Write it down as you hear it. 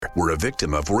were a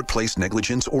victim of workplace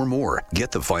negligence or more,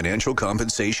 get the financial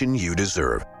compensation you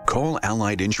deserve. Call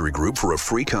Allied Injury Group for a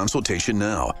free consultation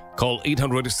now. Call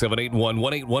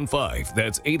 800-781-1815.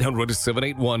 That's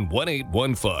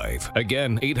 800-781-1815.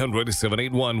 Again,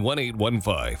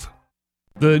 800-781-1815.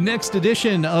 The next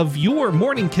edition of Your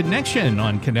Morning Connection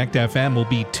on Connect FM will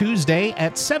be Tuesday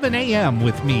at 7 a.m.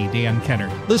 with me, Dan Kenner.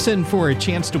 Listen for a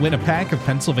chance to win a pack of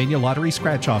Pennsylvania Lottery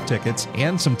scratch-off tickets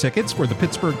and some tickets for the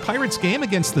Pittsburgh Pirates game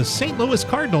against the St. Louis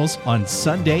Cardinals on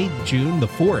Sunday, June the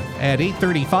 4th. At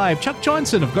 8:35, Chuck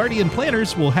Johnson of Guardian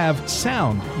Planners will have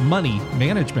Sound Money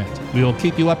Management. We'll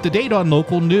keep you up to date on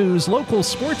local news, local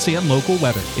sports, and local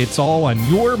weather. It's all on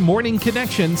Your Morning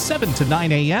Connection, 7 to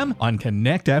 9 a.m. on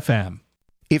Connect FM.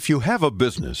 If you have a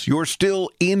business, you're still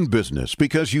in business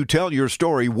because you tell your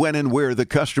story when and where the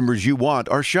customers you want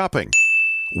are shopping.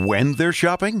 When they're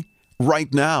shopping?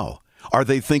 Right now. Are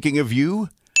they thinking of you?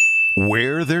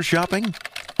 Where they're shopping?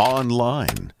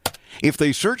 Online. If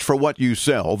they search for what you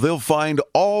sell, they'll find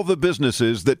all the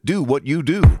businesses that do what you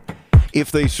do.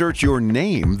 If they search your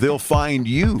name, they'll find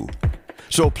you.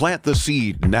 So plant the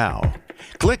seed now.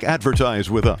 Click Advertise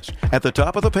with us at the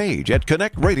top of the page at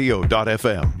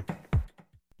connectradio.fm.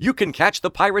 You can catch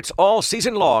the Pirates all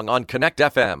season long on Connect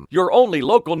FM, your only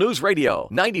local news radio,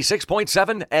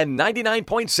 96.7 and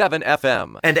 99.7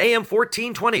 FM, and AM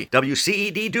 1420,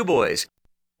 WCED Du Bois.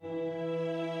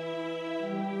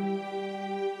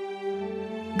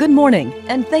 Good morning,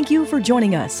 and thank you for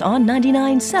joining us on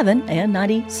 99.7 and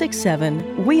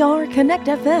 96.7. We are Connect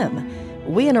FM.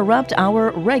 We interrupt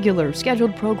our regular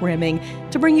scheduled programming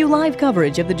to bring you live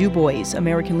coverage of the Du Bois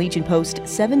American Legion Post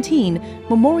 17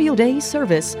 Memorial Day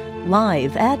service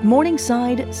live at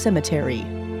Morningside Cemetery.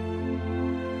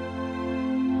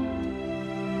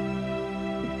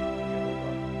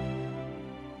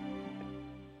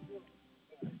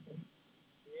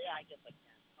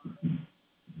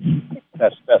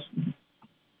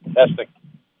 Testing.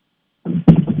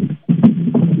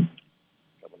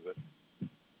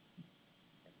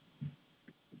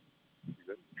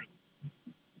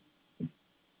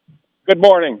 Good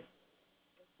morning.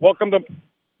 Welcome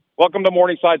to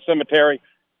Morningside Cemetery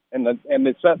and the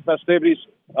festivities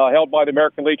held by the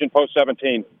American Legion Post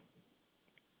 17.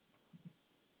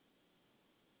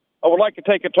 I would like to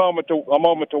take a moment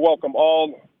to welcome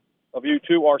all of you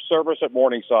to our service at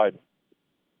Morningside.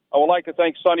 I would like to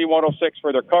thank Sunny 106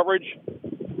 for their coverage,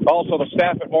 also the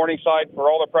staff at Morningside for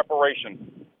all their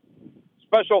preparation.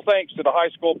 Special thanks to the high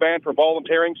school band for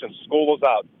volunteering since school is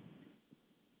out.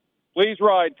 Please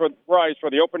rise for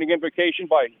the opening invocation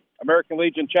by American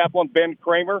Legion Chaplain Ben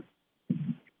Kramer.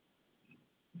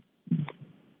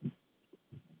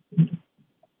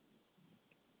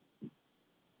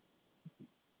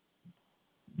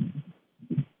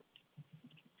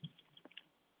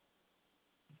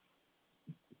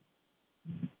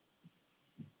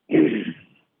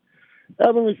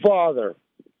 Heavenly Father,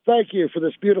 thank you for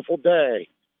this beautiful day,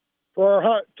 for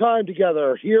our time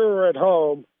together here or at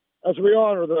home as we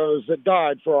honor those that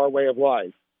died for our way of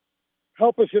life.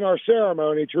 Help us in our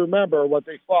ceremony to remember what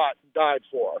they fought and died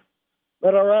for.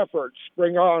 Let our efforts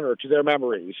bring honor to their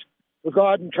memories. For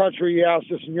God and country, we ask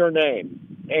this in your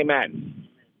name. Amen.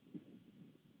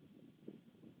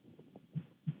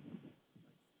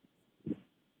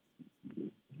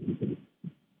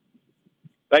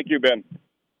 Thank you, Ben.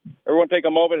 Everyone take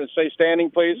a moment and stay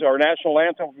standing, please. Our national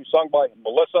anthem will be sung by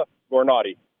Melissa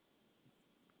Gornati.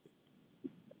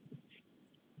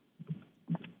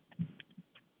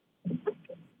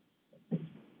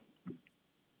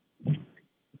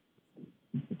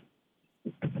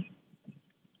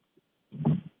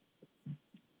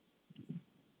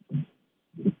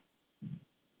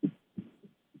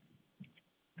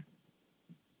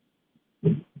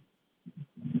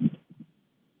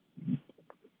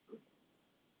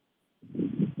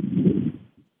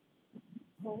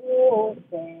 Oh,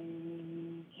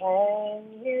 then can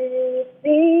you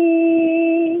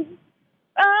see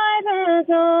by the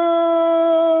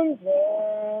dawn's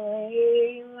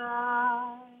early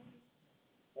light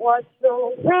what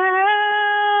so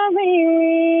proudly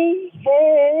we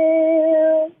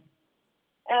hailed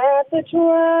at the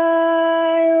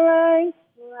twilight's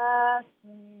last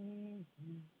gleaming,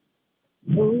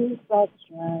 whose such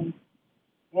strength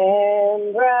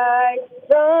and bright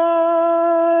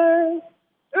stars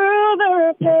through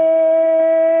the perilous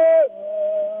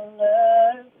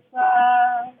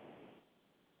fight,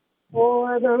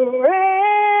 for the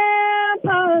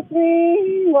ramparts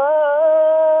we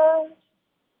watched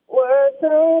were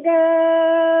so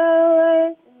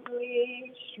gallantly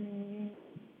streamed,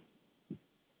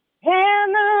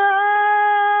 and the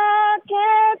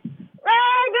rockets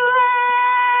rang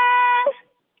away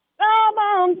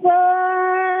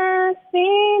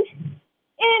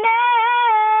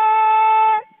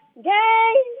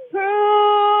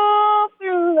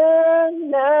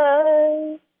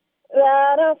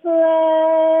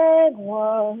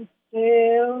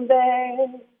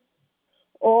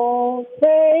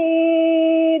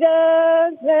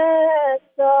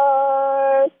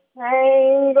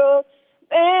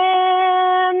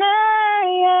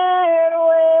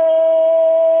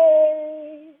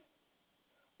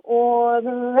for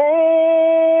the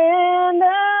land of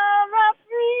the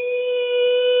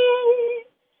free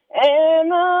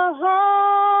and the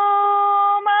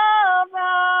home of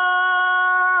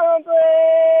our brave.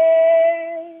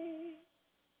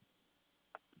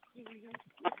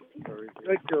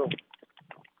 Good girl.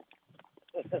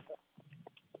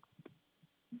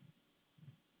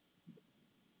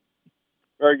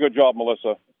 Very good job,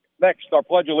 Melissa. Next, our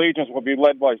Pledge of Allegiance will be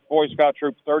led by Boy Scout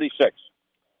Troop 36.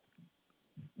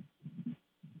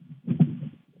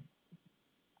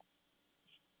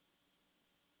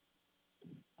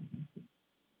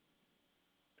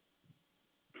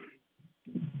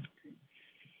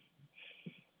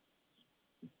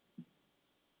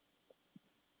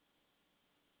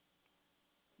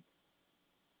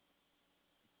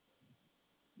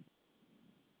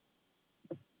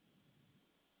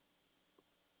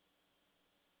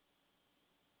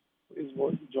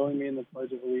 Please join me in the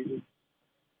Pledge of Allegiance.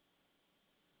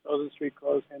 Those in street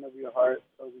clothes, hand over your heart.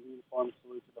 Those in uniform,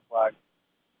 salute to the flag.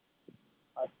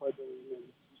 I pledge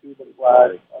allegiance to the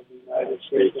flag of the United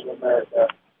States of America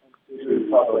and to the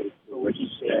republic for which it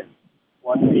stands,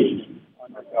 one nation,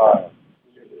 under God,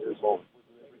 indivisible, with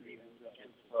liberty and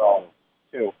justice for all.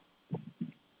 Two.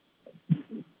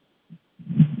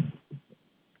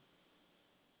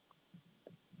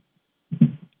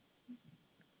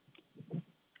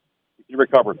 You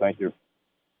recovered, thank you.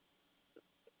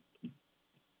 I'm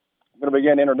going to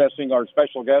begin introducing our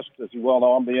special guest. As you well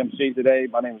know, I'm the MC today.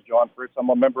 My name is John Fritz. I'm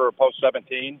a member of Post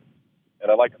 17, and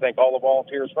I'd like to thank all the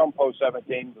volunteers from Post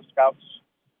 17, the scouts,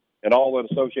 and all that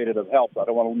associated have helped. I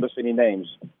don't want to miss any names.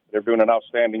 They're doing an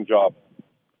outstanding job.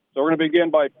 So we're going to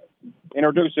begin by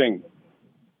introducing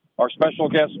our special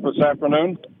guests for this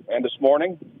afternoon and this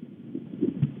morning.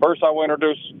 First, I will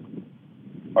introduce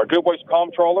our DuBois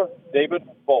Comptroller, David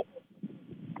Volp.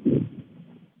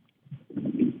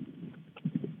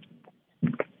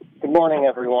 Good morning,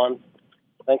 everyone.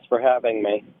 Thanks for having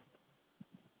me.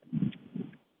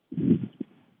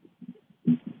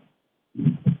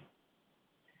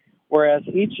 Whereas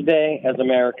each day as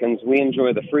Americans, we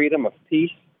enjoy the freedom of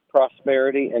peace,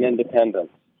 prosperity, and independence.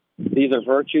 These are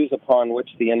virtues upon which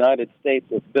the United States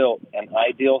was built and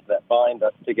ideals that bind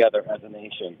us together as a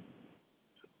nation.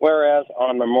 Whereas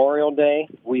on Memorial Day,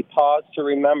 we pause to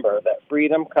remember that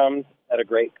freedom comes at a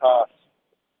great cost.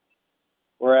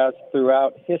 Whereas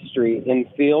throughout history, in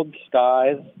fields,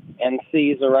 skies, and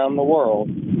seas around the world,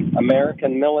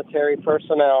 American military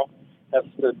personnel have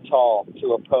stood tall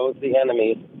to oppose the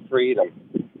enemy's freedom.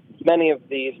 Many of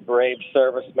these brave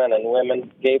servicemen and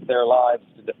women gave their lives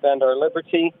to defend our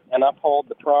liberty and uphold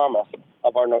the promise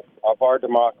of our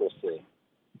democracy.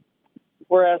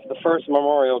 Whereas the first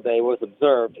Memorial Day was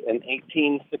observed in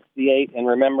 1868 in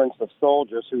remembrance of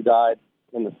soldiers who died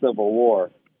in the Civil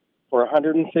War. For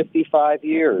 155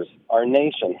 years, our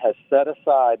nation has set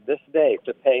aside this day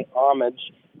to pay homage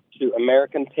to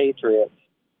American patriots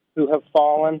who have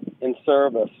fallen in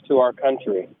service to our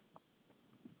country.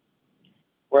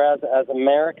 Whereas as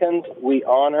Americans, we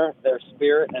honor their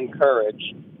spirit and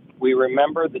courage, we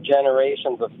remember the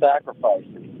generations of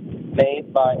sacrifices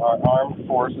made by our armed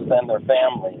forces and their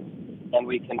families, and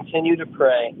we continue to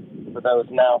pray for those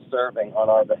now serving on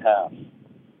our behalf.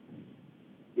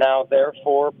 Now,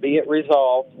 therefore, be it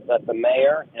resolved that the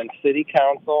mayor and city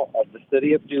council of the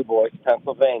city of DuBois,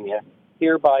 Pennsylvania,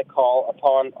 hereby call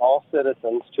upon all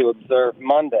citizens to observe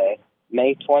Monday,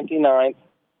 May 29th,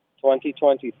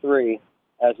 2023,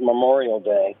 as Memorial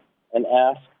Day, and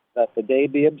ask that the day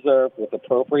be observed with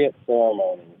appropriate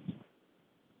ceremonies.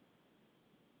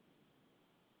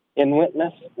 In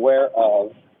witness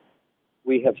whereof,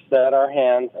 we have set our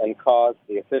hands and caused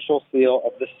the official seal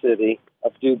of the city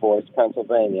of DuBois,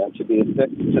 Pennsylvania, to be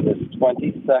affixed to this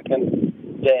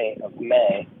 22nd day of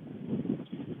May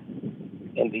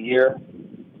in the year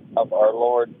of our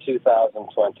Lord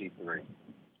 2023.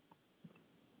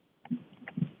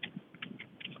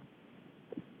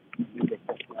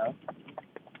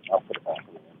 I'll put it back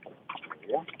in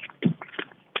there.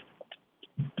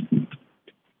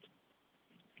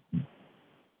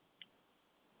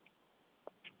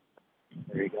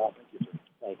 There you go.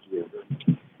 Thank you.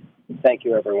 Thank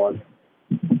you, everyone.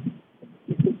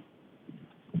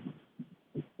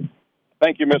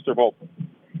 Thank you, Mr. Volp.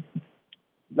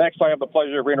 Next, I have the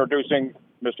pleasure of introducing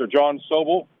Mr. John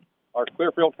Sobel, our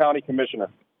Clearfield County Commissioner.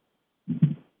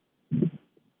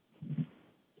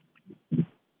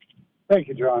 Thank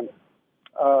you, John.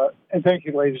 And thank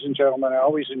you, ladies and gentlemen. I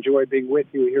always enjoy being with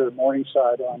you here at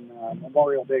Morningside on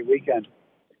Memorial Day weekend.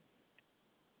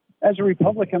 As a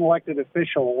Republican elected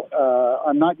official,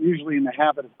 I'm not usually in the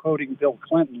habit of quoting Bill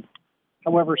Clinton.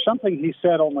 However, something he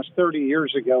said almost 30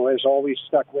 years ago has always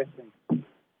stuck with me.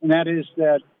 and that is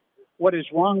that what is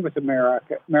wrong with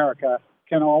America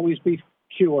can always be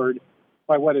cured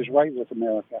by what is right with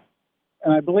America.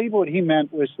 And I believe what he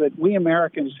meant was that we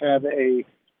Americans have a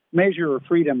measure of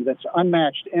freedom that's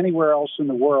unmatched anywhere else in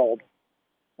the world.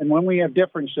 And when we have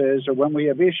differences or when we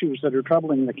have issues that are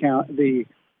troubling the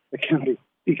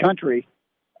country,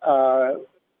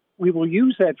 we will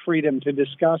use that freedom to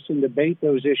discuss and debate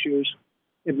those issues,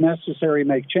 if necessary,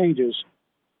 make changes,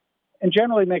 and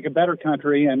generally make a better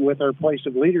country, and with our place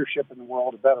of leadership in the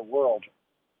world, a better world.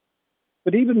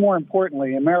 But even more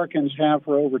importantly, Americans have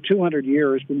for over 200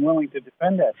 years been willing to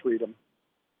defend that freedom,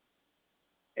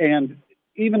 and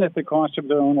even at the cost of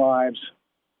their own lives,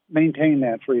 maintain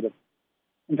that freedom.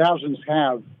 And thousands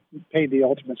have paid the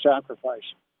ultimate sacrifice.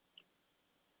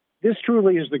 This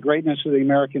truly is the greatness of the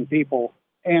American people,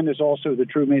 and is also the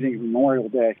true meaning of Memorial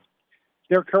Day.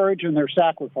 Their courage and their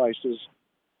sacrifices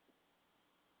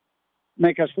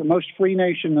make us the most free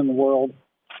nation in the world,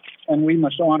 and we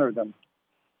must honor them.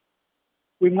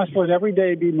 We must let every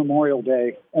day be Memorial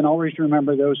Day and always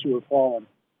remember those who have fallen,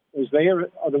 as they are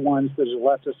the ones that have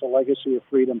left us a legacy of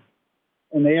freedom,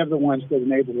 and they are the ones that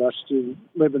enabled us to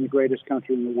live in the greatest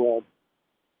country in the world.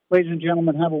 Ladies and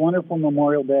gentlemen, have a wonderful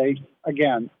Memorial Day.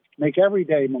 Again, make every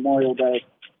day Memorial Day,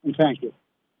 and thank you.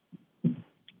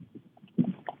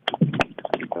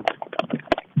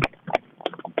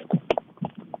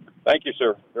 Thank you,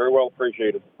 sir. Very well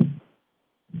appreciated.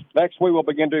 Next, we will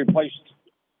begin to place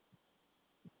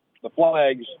the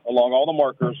flags along all the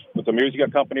markers with the music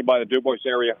accompanied by the Du Bois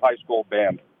Area High School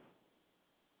Band.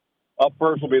 Up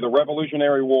first will be the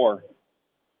Revolutionary War.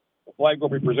 The flag will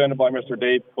be presented by Mr.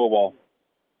 Dave Kowal.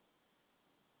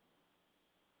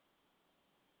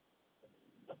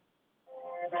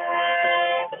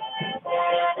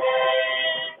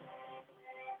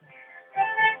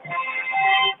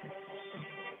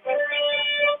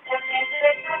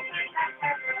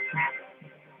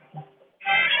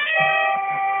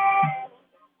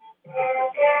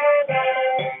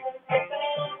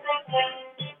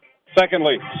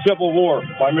 Secondly, Civil War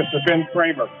by Mr. Ben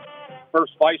Kramer,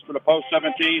 first vice for the Post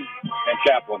 17 and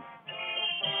chaplain.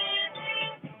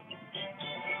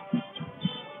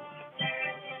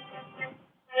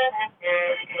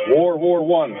 World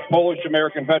War I,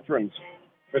 Polish-American veterans,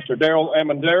 Mr. Daryl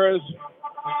Amandares,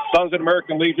 Sons of the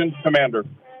American Legion commander.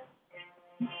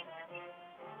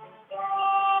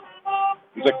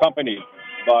 He's accompanied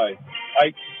by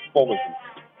Ike Fullerton.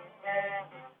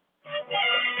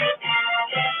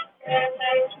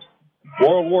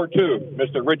 World War II,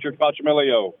 Mr. Richard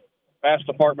Cochamilio, past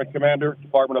department commander,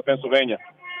 Department of Pennsylvania.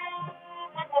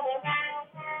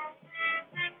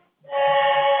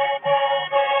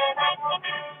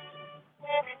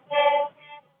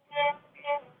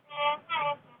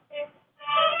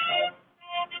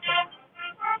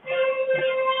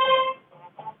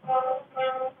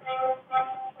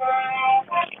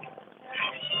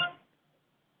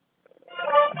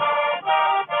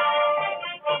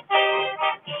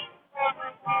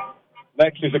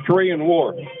 Next is the Korean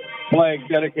War, flag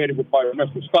dedicated by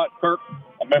Mr. Scott Kirk,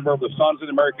 a member of the Sons of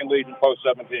the American Legion, Post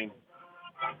 17.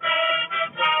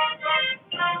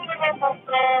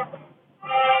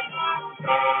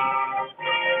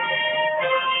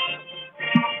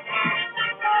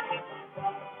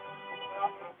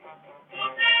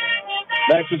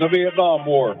 Next is the Vietnam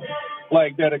War,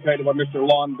 flag dedicated by Mr.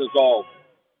 Lon Dizal.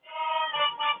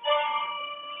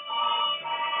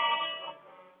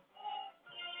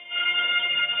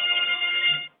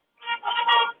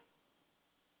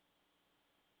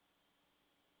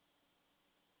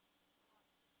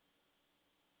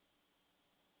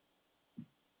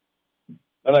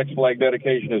 The next flag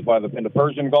dedication is in the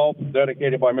Persian Gulf,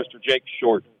 dedicated by Mr. Jake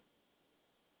Short.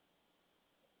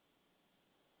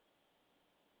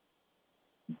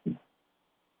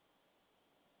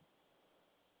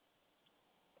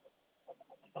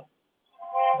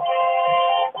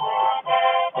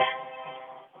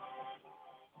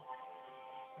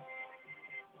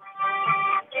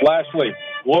 Lastly,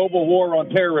 Global War on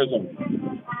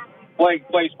Terrorism, flag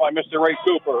placed by Mr. Ray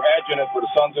Cooper, adjutant for the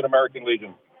Sons of the American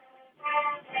Legion.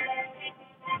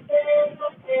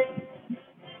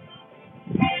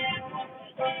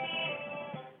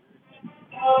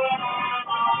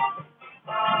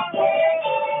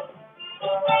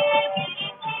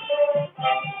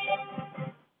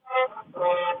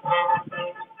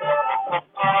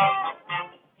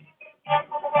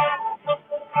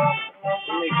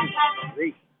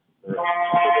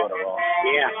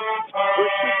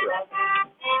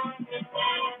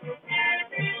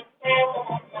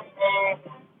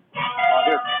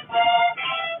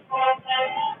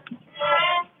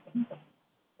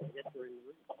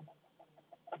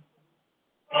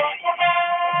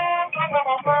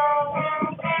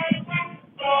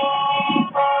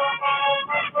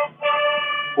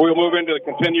 We'll move into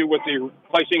continue with the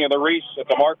placing of the wreaths at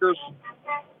the markers.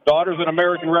 Daughters of the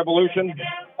American Revolution,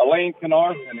 Elaine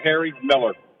Kennard and Harry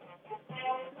Miller.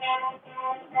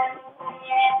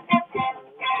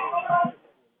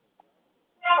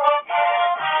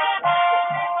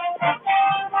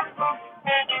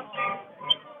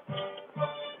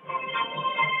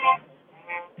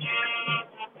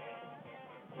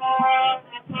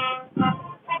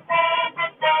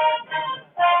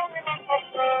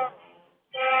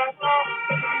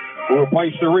 We will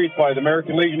place the wreath by the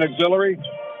American Legion Auxiliary,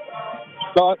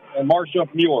 Scott and Marcia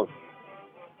Mueller.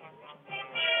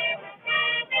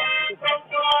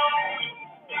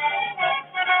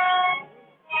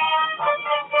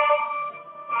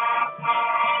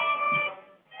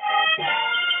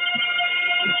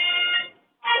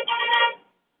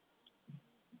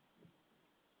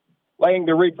 Laying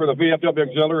the wreath for the VFW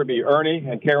Auxiliary would be Ernie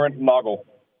and Karen Noggle.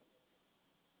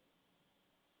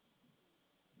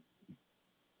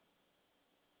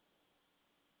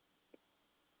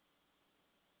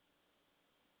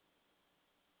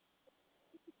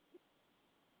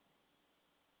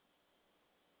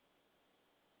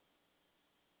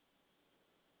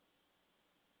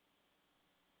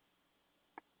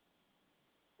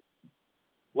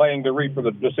 Laying the wreath for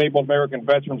the Disabled American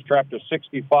Veterans Chapter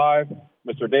 65,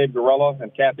 Mr. Dave Gorella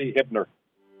and Kathy Hibner.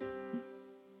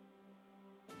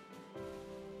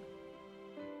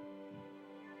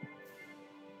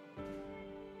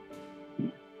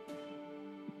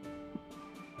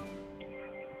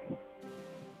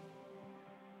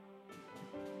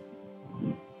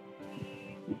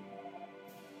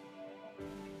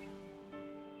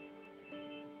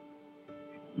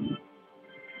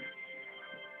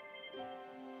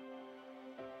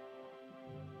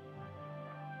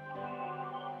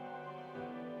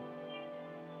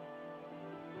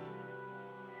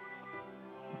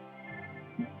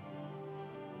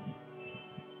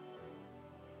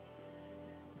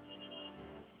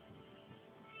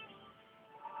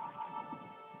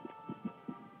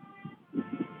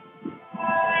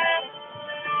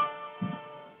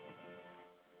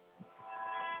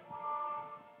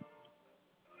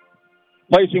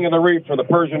 Placing in the wreath for the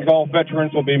Persian Gulf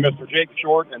veterans will be Mr. Jake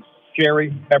Short and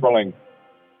Sherry Eberling.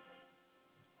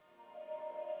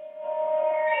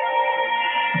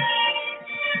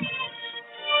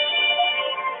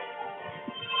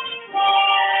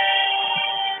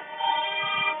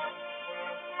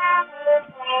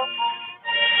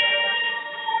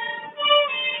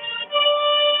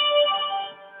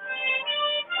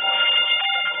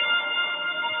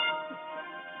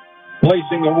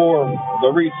 Placing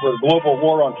the wreath for the global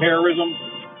war on terrorism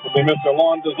will be Mr.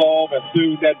 Lon Dissolve and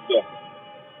Sue Nedza.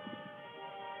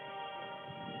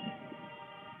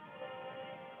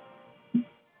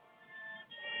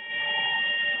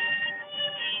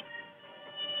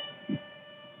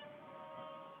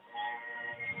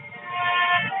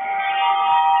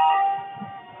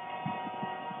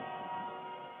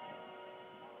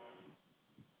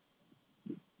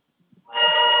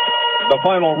 The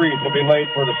final wreath will be laid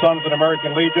for the Sons of the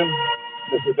American Legion,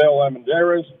 Mr. Dale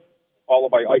Amenderes, followed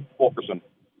by Ike Fulkerson.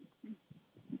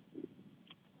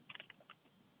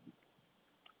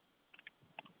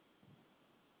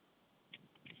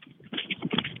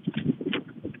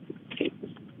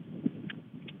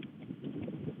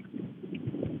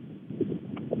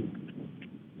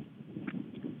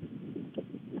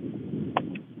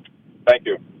 Thank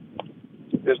you.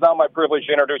 It is now my privilege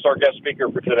to introduce our guest speaker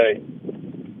for today.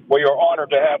 We are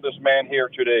honored to have this man here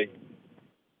today.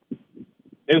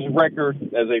 His record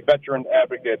as a veteran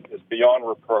advocate is beyond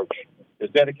reproach. His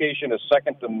dedication is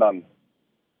second to none.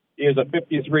 He is a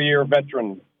 53-year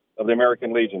veteran of the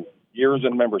American Legion. Years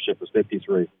in membership is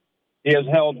 53. He has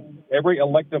held every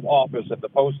elective office at the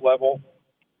post level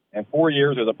and 4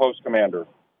 years as a post commander.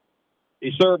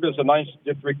 He served as the 9th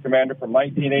District Commander from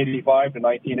 1985 to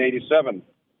 1987,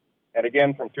 and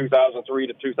again from 2003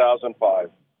 to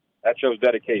 2005. That shows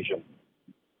dedication.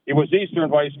 He was Eastern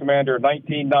Vice Commander in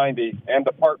 1990 and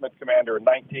Department Commander in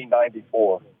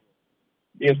 1994.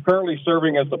 He is currently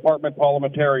serving as Department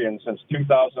Parliamentarian since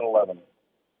 2011.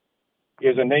 He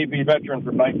is a Navy veteran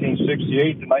from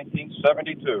 1968 to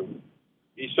 1972.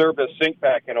 He served as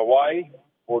SINCPAC in Hawaii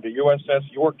for the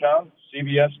USS Yorktown,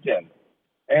 CVS-10,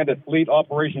 and at Fleet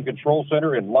Operation Control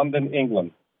Center in London, England.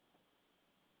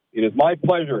 It is my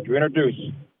pleasure to introduce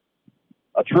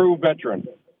a true veteran,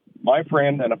 my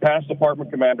friend and a past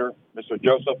department commander, Mr.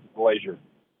 Joseph Glazier.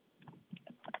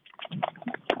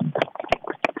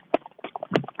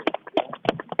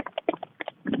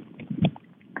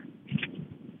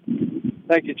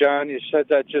 Thank you, John. You said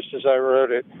that just as I wrote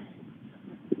it.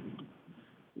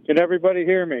 Can everybody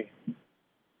hear me?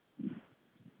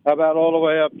 How about all the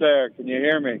way up there? Can you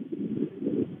hear me?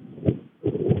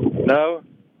 No?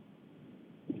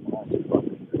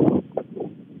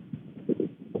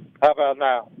 How about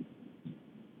now?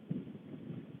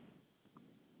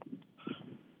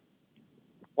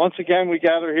 Once again, we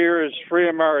gather here as free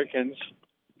Americans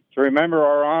to remember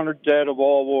our honored dead of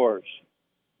all wars.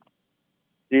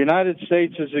 The United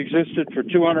States has existed for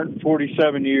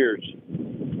 247 years,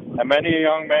 and many a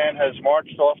young man has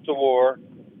marched off to war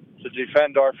to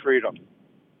defend our freedom.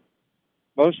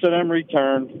 Most of them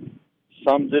returned,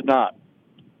 some did not.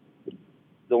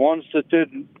 The ones that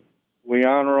didn't, we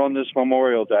honor on this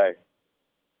Memorial Day.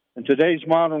 In today's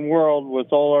modern world, with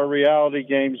all our reality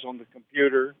games on the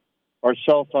computer, our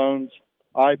cell phones,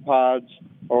 iPods,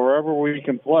 or wherever we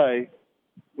can play,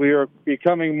 we are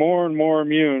becoming more and more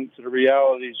immune to the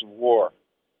realities of war.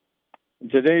 In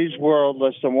today's world,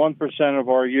 less than 1% of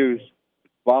our youth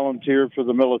volunteer for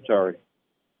the military.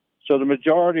 So the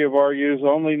majority of our youth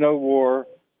only know war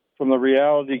from the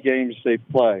reality games they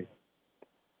play.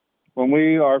 When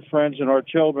we, our friends, and our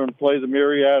children play the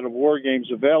myriad of war games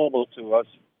available to us,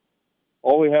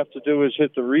 all we have to do is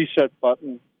hit the reset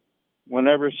button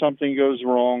whenever something goes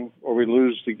wrong or we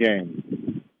lose the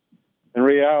game. In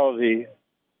reality,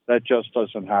 that just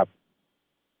doesn't happen.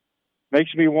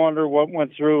 Makes me wonder what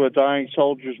went through a dying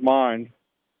soldier's mind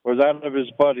or that of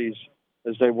his buddies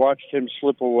as they watched him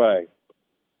slip away.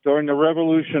 During the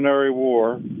Revolutionary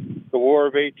War, the War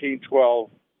of 1812,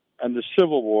 and the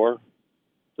Civil War,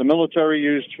 the military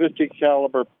used 50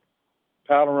 caliber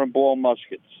powder and ball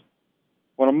muskets.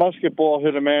 When a musket ball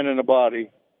hit a man in the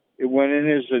body, it went in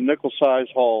his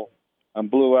nickel-sized hole and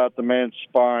blew out the man's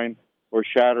spine or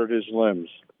shattered his limbs.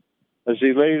 As he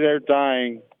lay there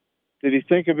dying, did he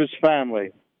think of his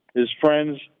family, his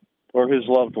friends, or his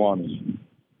loved ones?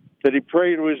 Did he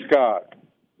pray to his God?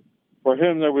 For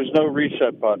him, there was no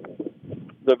reset button.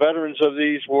 The veterans of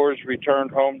these wars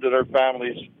returned home to their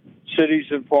families, cities,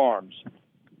 and farms,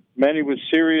 many with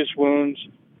serious wounds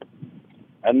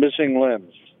and missing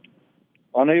limbs,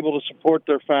 unable to support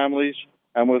their families,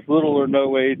 and with little or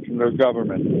no aid from their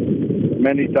government.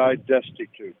 Many died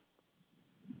destitute.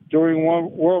 During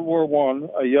World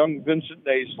War I, a young Vincent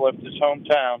Nace left his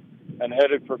hometown and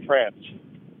headed for France,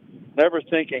 never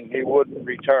thinking he wouldn't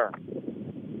return.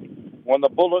 When the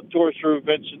bullet tore through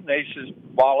Vincent Nace's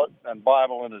wallet and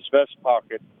Bible in his vest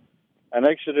pocket and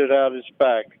exited out his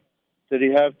back, did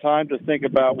he have time to think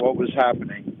about what was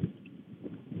happening?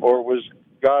 Or was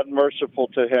God merciful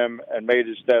to him and made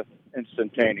his death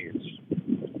instantaneous?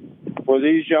 For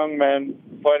these young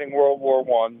men fighting World War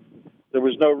I, there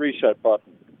was no reset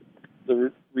button.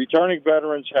 The returning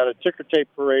veterans had a ticker tape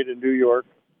parade in New York,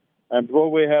 and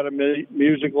Broadway had a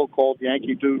musical called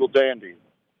Yankee Doodle Dandy.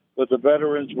 But the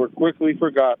veterans were quickly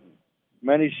forgotten.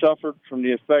 Many suffered from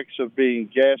the effects of being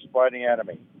gassed by the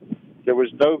enemy. There was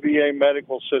no VA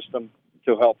medical system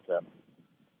to help them.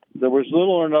 There was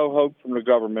little or no hope from the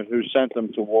government who sent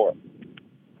them to war.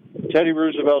 Teddy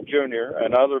Roosevelt Jr.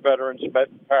 and other veterans met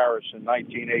in Paris in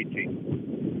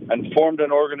 1918 and formed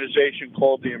an organization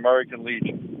called the American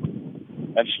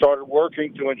Legion and started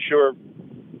working to ensure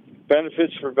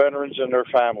benefits for veterans and their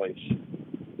families.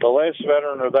 The last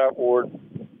veteran of that war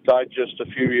died just a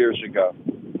few years ago.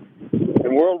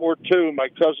 In World War II, my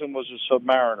cousin was a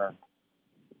submariner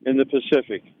in the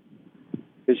Pacific.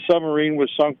 His submarine was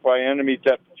sunk by enemy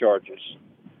depth charges.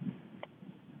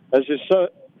 As his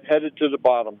headed to the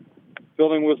bottom,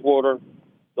 filling with water,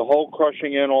 the hull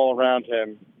crushing in all around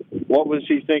him, what was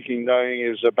he thinking knowing he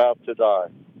was about to die?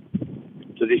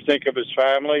 Did he think of his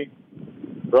family,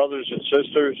 brothers and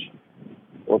sisters,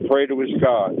 or pray to his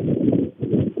God?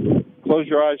 Close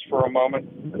your eyes for a moment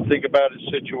and think about his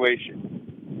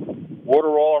situation.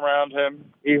 Water all around him,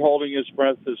 he holding his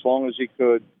breath as long as he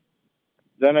could,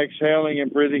 then exhaling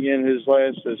and breathing in his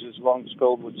last as his lungs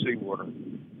filled with seawater.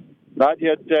 Not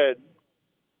yet dead,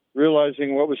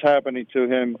 realizing what was happening to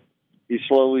him, he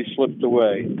slowly slipped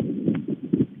away.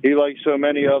 He, like so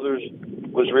many others,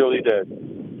 was really dead.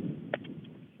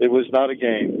 It was not a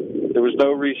game. There was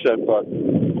no reset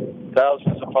button.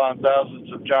 Thousands upon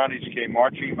thousands of Johnnies came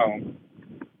marching home.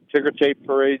 Ticker tape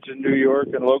parades in New York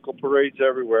and local parades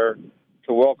everywhere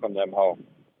to welcome them home.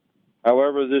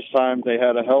 However, this time they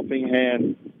had a helping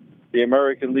hand. The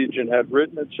American Legion had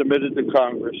written and submitted to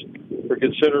Congress for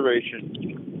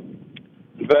consideration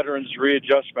the Veterans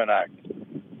Readjustment Act,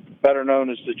 better known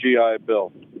as the GI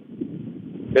Bill.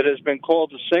 It has been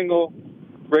called the single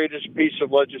greatest piece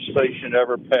of legislation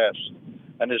ever passed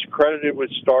and is credited with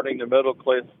starting the middle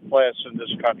class in this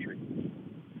country.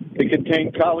 It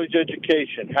contained college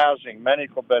education, housing,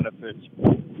 medical benefits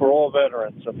for all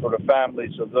veterans and for the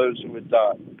families of those who had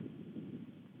died.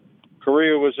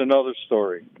 Korea was another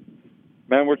story.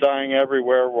 Men were dying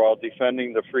everywhere while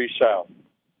defending the free South.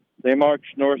 They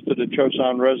marched north to the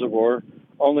Chosun Reservoir,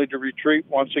 only to retreat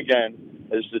once again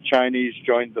as the Chinese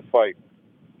joined the fight.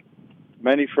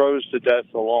 Many froze to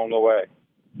death along the way.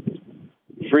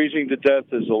 Freezing to death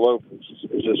is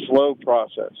a slow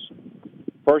process.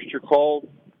 First you're cold,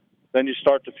 then you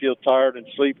start to feel tired and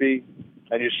sleepy,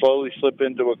 and you slowly slip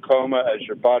into a coma as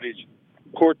your body's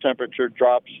core temperature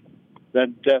drops,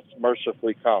 then death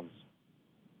mercifully comes.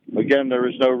 Again, there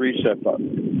is no reset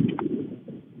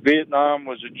button. Vietnam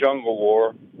was a jungle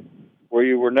war where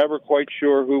you were never quite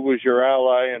sure who was your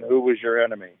ally and who was your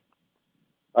enemy.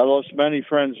 I lost many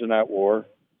friends in that war,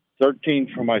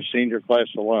 13 from my senior class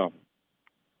alone.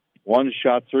 One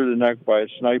shot through the neck by a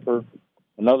sniper,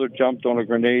 another jumped on a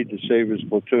grenade to save his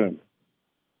platoon.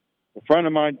 A friend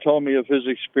of mine told me of his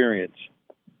experience.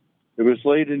 It was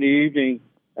late in the evening,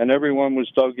 and everyone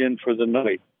was dug in for the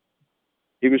night.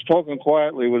 He was talking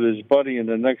quietly with his buddy in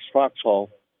the next foxhole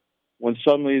when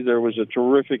suddenly there was a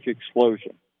terrific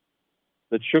explosion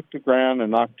that shook the ground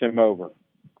and knocked him over.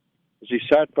 As he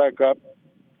sat back up,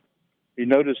 he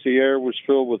noticed the air was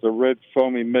filled with a red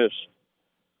foamy mist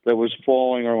that was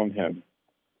falling on him.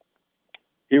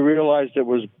 He realized it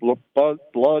was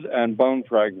blood and bone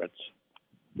fragments.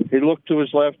 He looked to his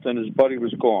left and his buddy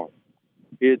was gone.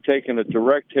 He had taken a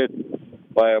direct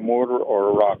hit by a mortar or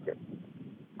a rocket.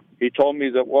 He told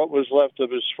me that what was left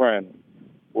of his friend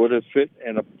would have fit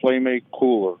in a Playmate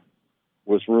cooler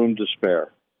with room to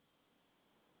spare.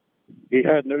 He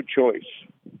had no choice.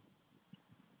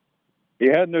 He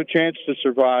had no chance to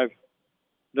survive,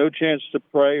 no chance to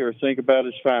pray or think about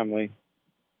his family.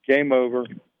 Game over,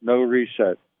 no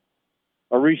reset.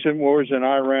 Our recent wars in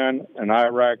Iran and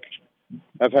Iraq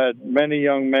have had many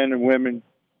young men and women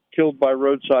killed by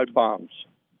roadside bombs,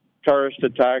 terrorist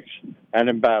attacks, and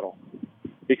in battle.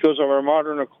 Because of our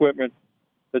modern equipment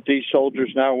that these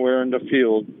soldiers now wear in the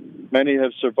field, many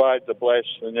have survived the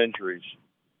blasts and injuries.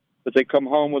 But they come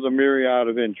home with a myriad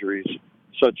of injuries,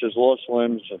 such as lost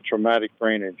limbs and traumatic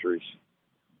brain injuries.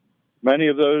 Many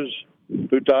of those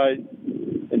who died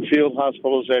in field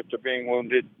hospitals after being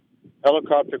wounded,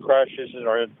 helicopter crashes, and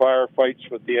are in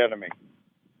firefights with the enemy.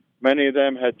 Many of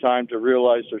them had time to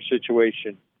realize their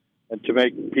situation and to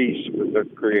make peace with their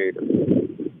Creator.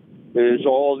 It is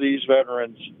all these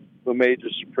veterans who made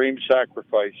the supreme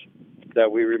sacrifice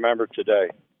that we remember today.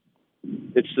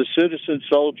 It's the citizen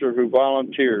soldier who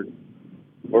volunteered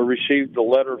or received a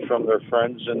letter from their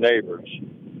friends and neighbors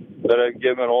that have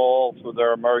given all for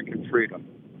their American freedom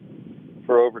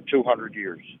for over 200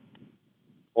 years.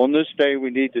 On this day, we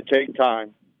need to take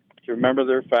time to remember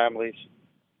their families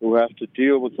who have to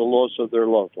deal with the loss of their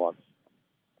loved ones.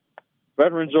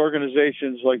 Veterans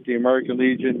organizations like the American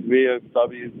Legion,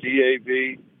 VFW,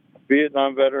 DAV,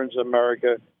 Vietnam Veterans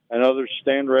America, and others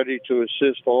stand ready to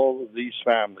assist all of these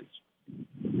families.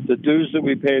 The dues that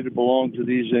we pay to belong to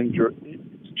these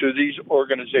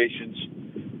organizations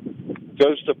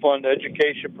goes to fund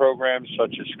education programs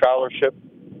such as scholarship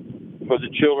for the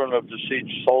children of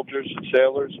deceased soldiers and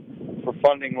sailors, for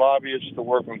funding lobbyists to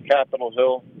work on Capitol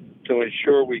Hill to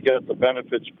ensure we get the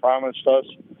benefits promised us,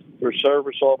 for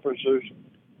service officers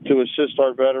to assist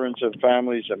our veterans and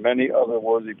families, and many other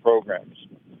worthy programs.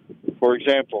 For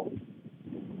example,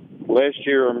 last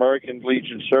year, American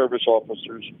Legion service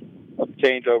officers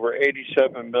obtained over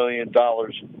 $87 million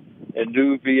in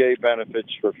new VA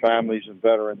benefits for families and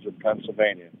veterans in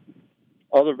Pennsylvania.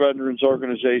 Other veterans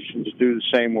organizations do the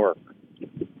same work.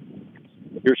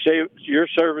 Your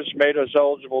service made us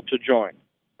eligible to join.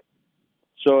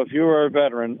 So if you are a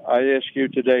veteran, I ask you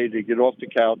today to get off the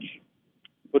couch,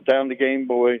 put down the Game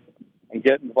Boy, and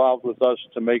get involved with us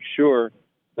to make sure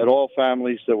that all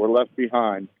families that were left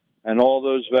behind and all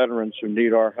those veterans who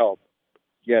need our help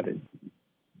get it.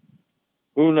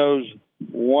 Who knows,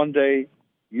 one day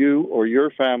you or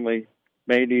your family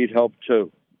may need help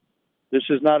too. This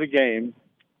is not a game,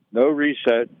 no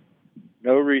reset,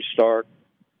 no restart,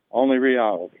 only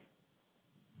reality.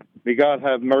 May God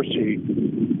have mercy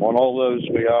on all those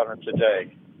we honor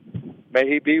today. May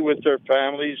He be with their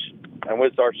families and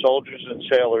with our soldiers and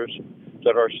sailors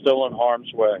that are still in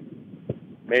harm's way.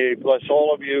 May He bless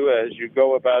all of you as you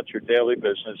go about your daily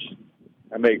business,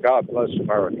 and may God bless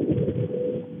America.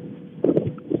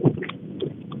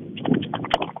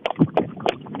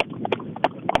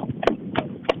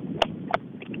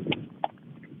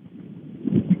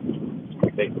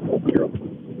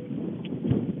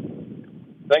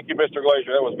 Thank you, Mr.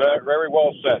 Glazier. That was very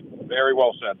well said. Very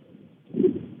well said.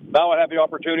 Now I have the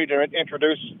opportunity to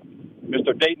introduce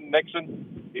Mr. Dayton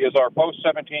Nixon. He is our Post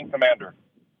 17 commander.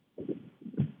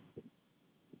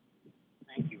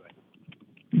 Thank you.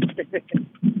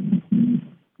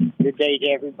 Good day to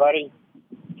everybody.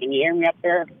 Can you hear me up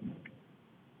there?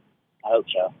 I hope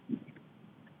so.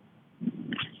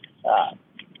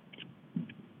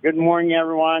 Good morning,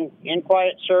 everyone. In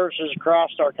quiet services across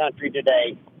our country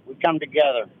today, we come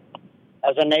together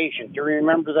as a nation to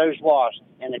remember those lost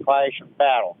in the clash of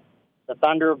battle, the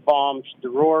thunder of bombs, the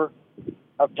roar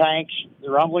of tanks,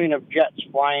 the rumbling of jets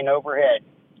flying overhead,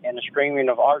 and the screaming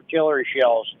of artillery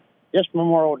shells. This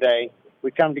Memorial Day, we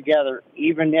come together,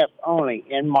 even if only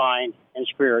in mind and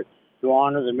spirit, to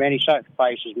honor the many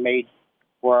sacrifices made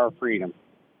for our freedom.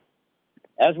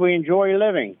 As we enjoy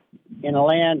living in the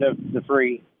land of the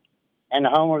free and the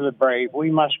home of the brave,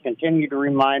 we must continue to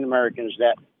remind Americans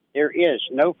that there is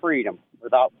no freedom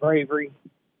without bravery,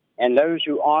 and those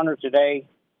who honor today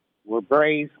were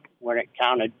brave when it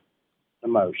counted the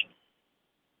most.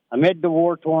 Amid the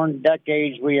war-torn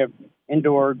decades we have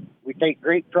endured, we take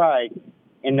great pride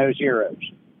in those heroes,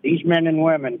 these men and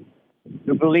women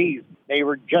who believed they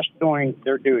were just doing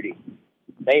their duty.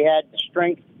 They had the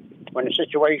strength when the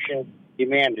situation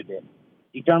demanded it,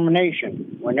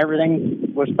 determination when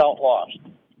everything was felt lost,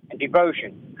 and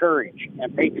devotion, courage,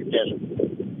 and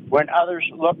patriotism when others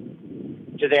looked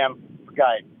to them for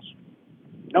guidance.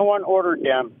 No one ordered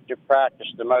them to practice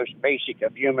the most basic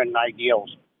of human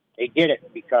ideals. They did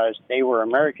it because they were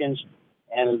Americans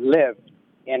and lived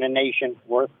in a nation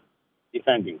worth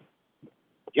defending.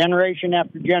 Generation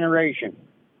after generation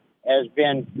has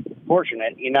been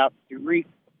fortunate enough to reap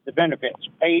the benefits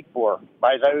paid for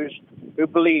by those who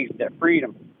believe that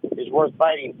freedom is worth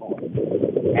fighting for,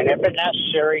 and if it's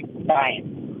necessary,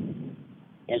 dying.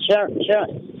 In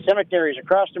cemeteries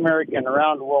across America and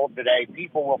around the world today,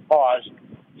 people will pause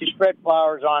to spread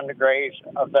flowers on the graves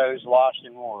of those lost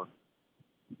in war.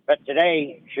 But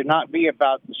today should not be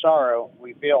about the sorrow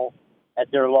we feel at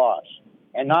their loss,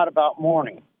 and not about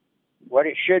mourning. What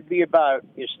it should be about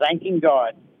is thanking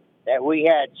God that we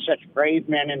had such brave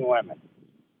men and women.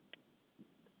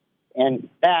 And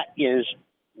that is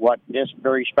what this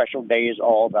very special day is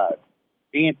all about.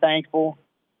 Being thankful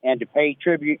and to pay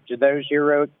tribute to those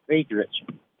heroic patriots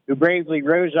who bravely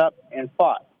rose up and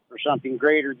fought for something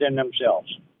greater than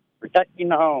themselves, protecting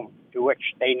the home to which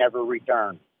they never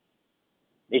returned.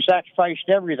 They sacrificed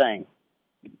everything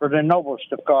for the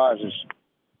noblest of causes,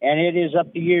 and it is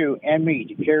up to you and me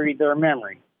to carry their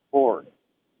memory forward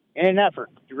in an effort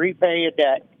to repay a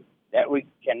debt that we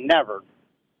can never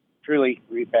truly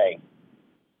repay.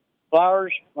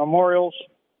 Flowers, memorials,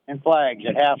 and flags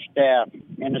at half-staff,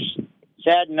 and the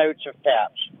sad notes of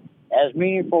taps. As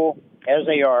meaningful as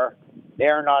they are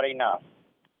not enough.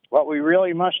 What we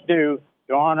really must do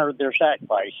to honor their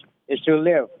sacrifice is to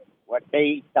live what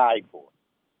they died for.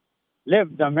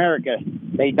 Live the America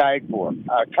they died for,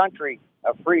 a country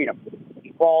of freedom,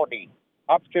 equality,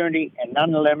 opportunity, and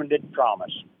unlimited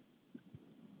promise.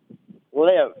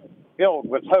 Live filled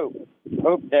with hope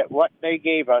that what they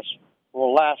gave us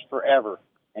will last forever,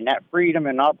 and that freedom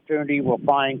and opportunity will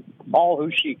find all who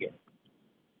seek it.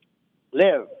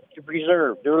 Live to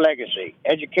preserve their legacy,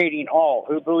 educating all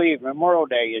who believe Memorial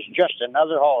Day is just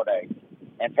another holiday,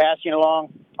 and passing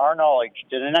along our knowledge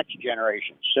to the next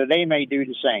generation so they may do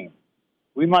the same.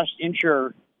 We must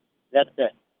ensure that the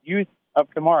youth of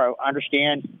tomorrow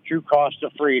understand true cost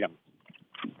of freedom.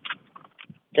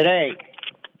 Today,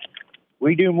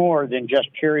 we do more than just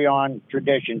carry on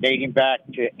tradition dating back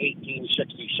to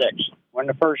 1866, when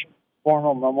the first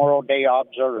formal Memorial Day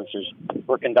observances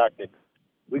were conducted.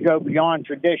 We go beyond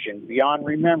tradition, beyond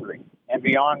remembering, and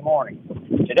beyond mourning.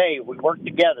 Today, we work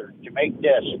together to make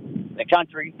this the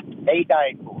country they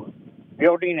died for,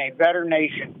 building a better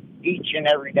nation each and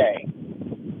every day.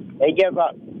 They give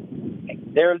up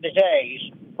their days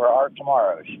for our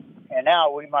tomorrows, and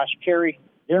now we must carry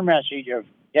their message of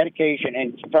dedication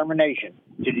and determination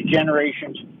to the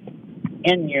generations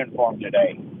in uniform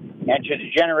today and to the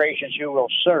generations who will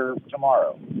serve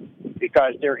tomorrow,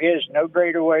 because there is no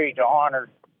greater way to honor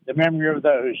the memory of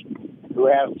those who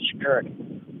have secured it.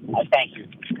 I thank you.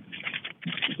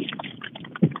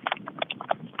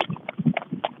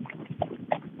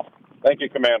 Thank you,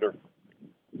 Commander.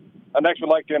 Next, we'd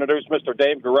like to introduce Mr.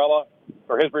 Dave Gorella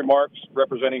for his remarks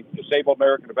representing Disabled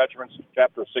American Veterans,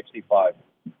 Chapter 65.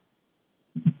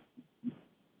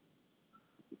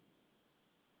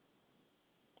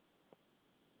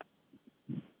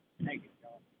 Thank you,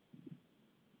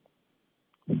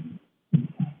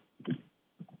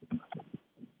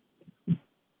 John.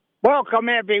 Welcome,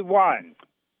 everyone.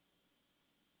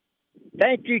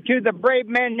 Thank you to the brave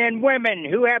men and women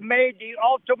who have made the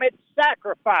ultimate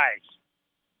sacrifice.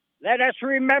 Let us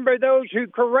remember those who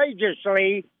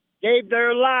courageously gave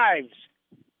their lives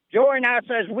Join us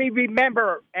as we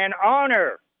remember and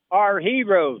honor our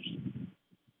heroes.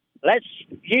 Let's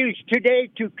use today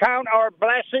to count our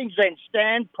blessings and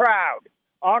stand proud,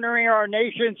 honoring our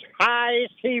nation's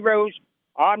highest heroes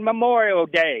on Memorial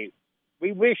Day.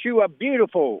 We wish you a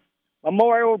beautiful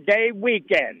Memorial Day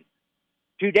weekend.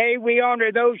 Today we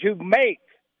honor those who make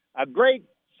a great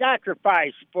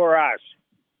sacrifice for us.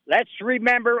 Let's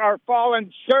remember our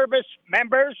fallen service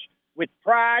members with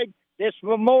pride this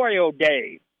Memorial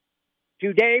Day.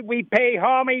 Today we pay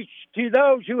homage to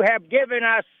those who have given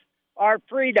us our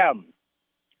freedom.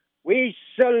 We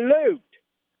salute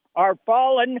our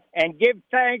fallen and give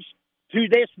thanks to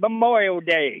this Memorial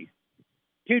Day.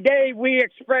 Today we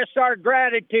express our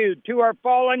gratitude to our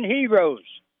fallen heroes.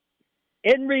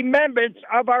 In remembrance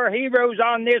of our heroes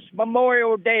on this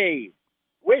Memorial Day,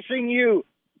 wishing you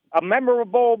a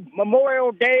memorable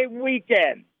Memorial Day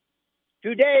weekend.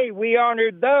 Today we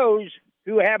honor those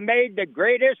who have made the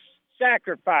greatest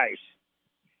sacrifice,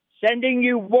 sending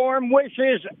you warm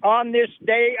wishes on this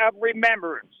day of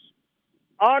remembrance,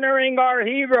 honoring our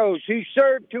heroes who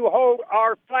serve to hold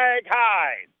our flag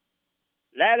high.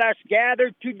 Let us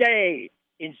gather today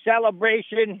in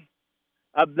celebration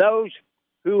of those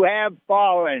who have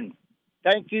fallen.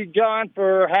 Thank you, John,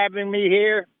 for having me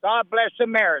here. God bless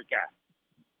America.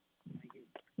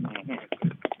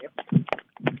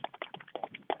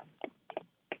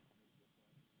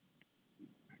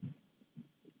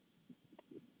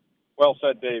 Well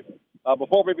said, Dave.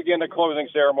 Before we begin the closing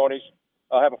ceremonies,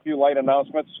 I have a few light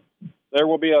announcements. There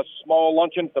will be a small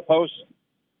luncheon at the post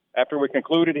after we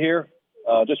concluded here.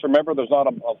 Just remember, there's not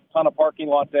a ton of parking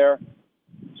lot there,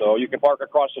 so you can park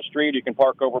across the street. You can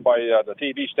park over by the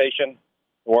TV station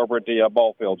or over at the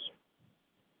ball fields.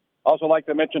 I also like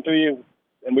to mention to you,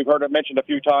 and we've heard it mentioned a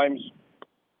few times,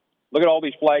 look at all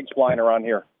these flags flying around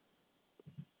here.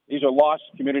 These are lost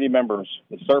community members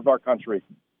that served our country.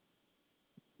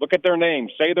 Look at their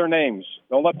names. Say their names.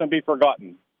 Don't let them be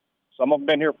forgotten. Some of them have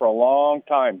been here for a long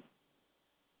time.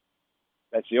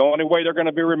 That's the only way they're going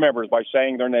to be remembered, is by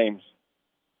saying their names.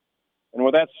 And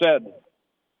with that said,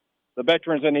 the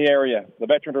veterans in the area, the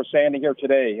veterans who are standing here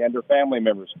today and their family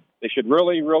members, they should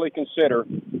really, really consider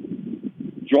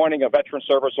joining a veteran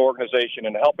service organization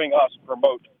and helping us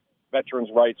promote veterans'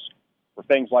 rights for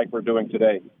things like we're doing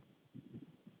today.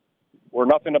 We're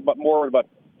nothing but more about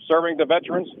serving the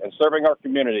veterans and serving our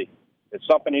community. It's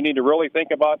something you need to really think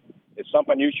about. It's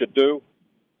something you should do.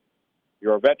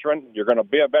 You're a veteran. You're going to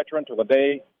be a veteran till the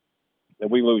day that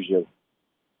we lose you.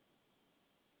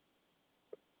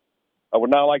 I would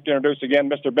now like to introduce again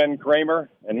Mr. Ben Kramer,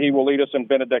 and he will lead us in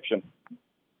benediction.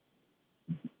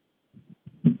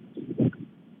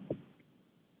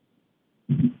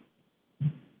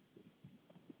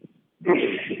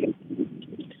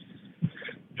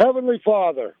 Heavenly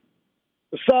Father,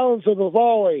 the sounds of the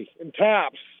volley and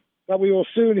taps that we will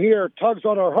soon hear tugs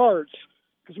on our hearts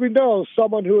because we know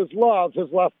someone who is loved has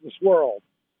left this world.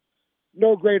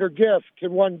 No greater gift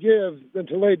can one give than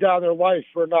to lay down their life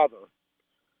for another.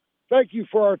 Thank you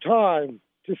for our time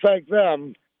to thank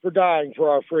them for dying for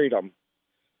our freedom.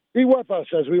 Be with us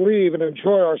as we leave and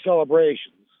enjoy our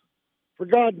celebrations. For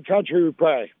God and country we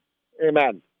pray.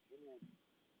 Amen.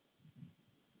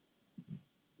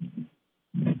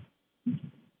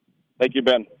 Thank you,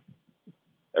 Ben.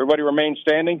 Everybody remain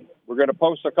standing. We're going to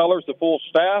post the colors to full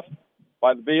staff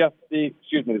by the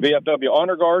VFW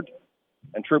Honor Guard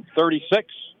and Troop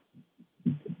 36,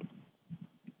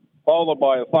 followed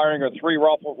by the firing of 3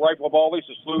 rifle volleys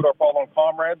to salute our fallen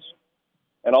comrades,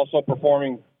 and also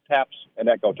performing taps and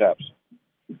echo taps.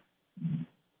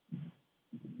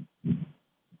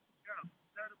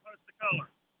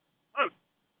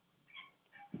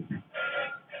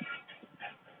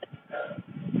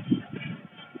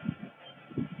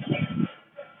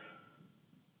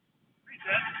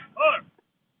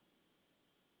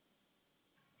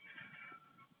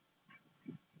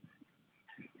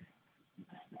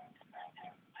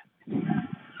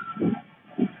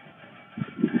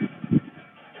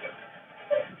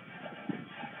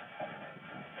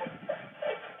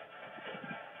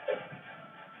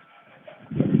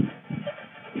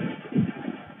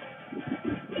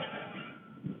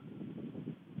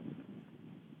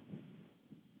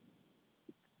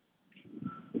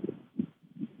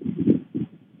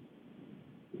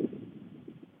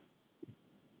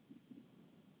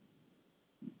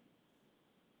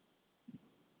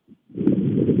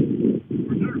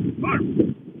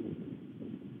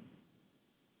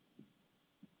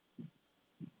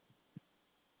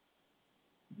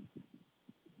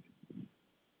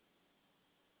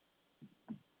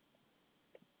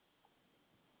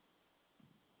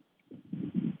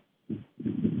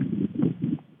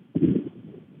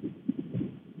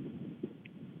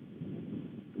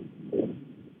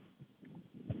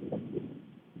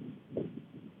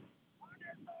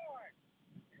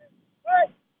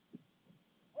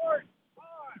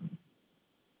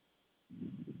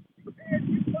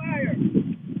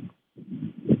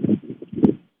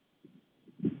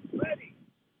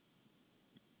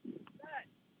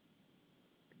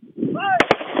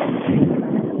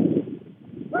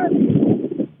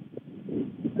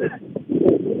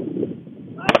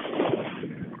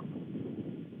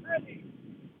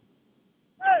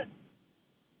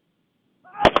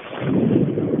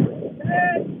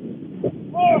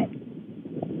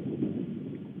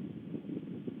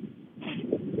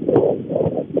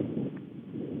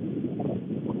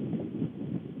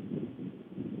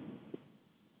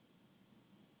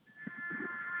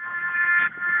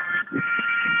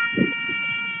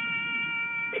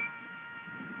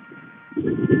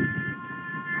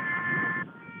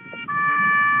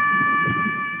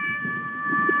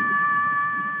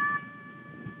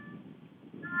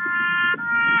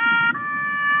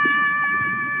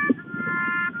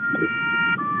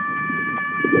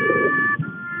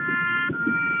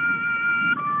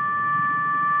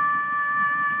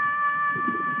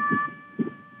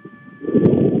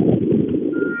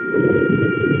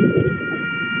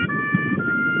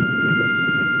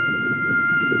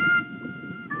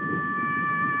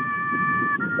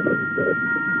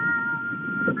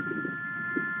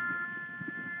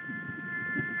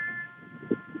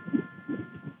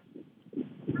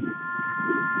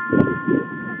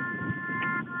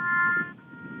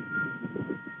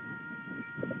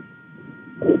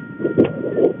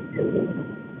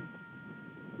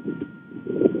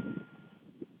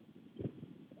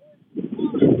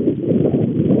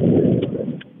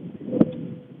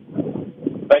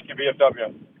 Thank you,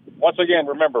 VFW. Once again,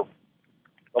 remember,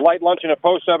 the light luncheon at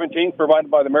Post 17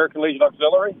 provided by the American Legion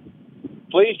Auxiliary.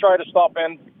 Please try to stop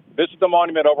in, visit the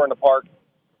monument over in the park,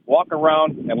 walk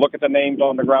around and look at the names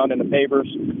on the ground and the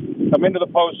pavers. Come into the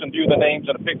post and view the names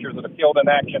and the pictures of the killed in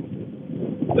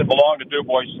action that belong to Du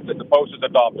Bois that the post has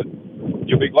adopted.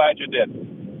 You'll be glad you did.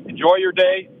 Enjoy your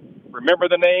day. Remember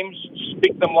the names,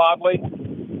 speak them loudly,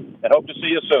 and hope to see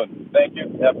you soon. Thank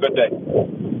you. Have a good day.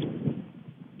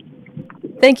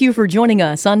 Thank you for joining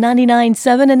us on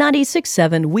 99.7 and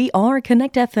 96.7 We Are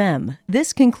Connect FM.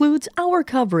 This concludes our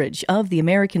coverage of the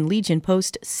American Legion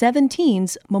Post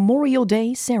 17's Memorial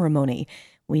Day ceremony.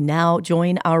 We now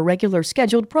join our regular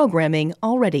scheduled programming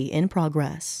already in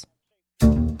progress.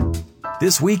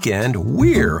 This weekend,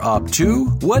 we're up to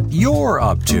what you're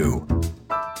up to.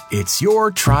 It's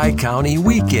your Tri-County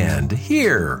weekend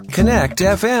here, Connect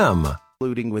FM.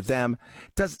 With them,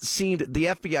 doesn't seem that the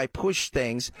FBI pushed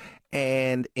things,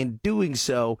 and in doing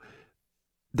so,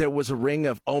 there was a ring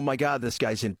of, oh my God, this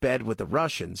guy's in bed with the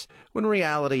Russians, when in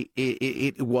reality,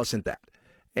 it wasn't that.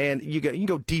 And you can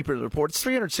go deeper to the report. It's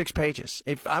 306 pages.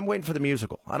 I'm waiting for the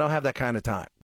musical. I don't have that kind of time.